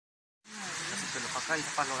para acá y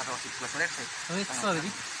taparlo, agarrado así por las orejas. Suave,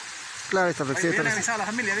 ¿sí? Claro, está Ahí flexible. viene avisado a la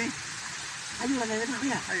familia, ¿sí? Ayúdale, ven,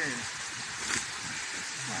 mira. Ahí.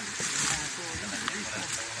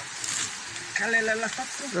 Cale las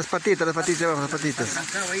patas. Las patitas abajo, las patitas.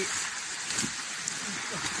 Ahí.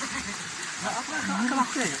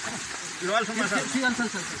 Lo alzo más alto. Sí, alza.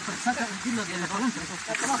 Saca lo de la palanca.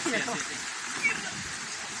 Espera.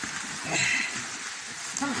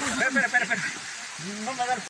 Vamos a dar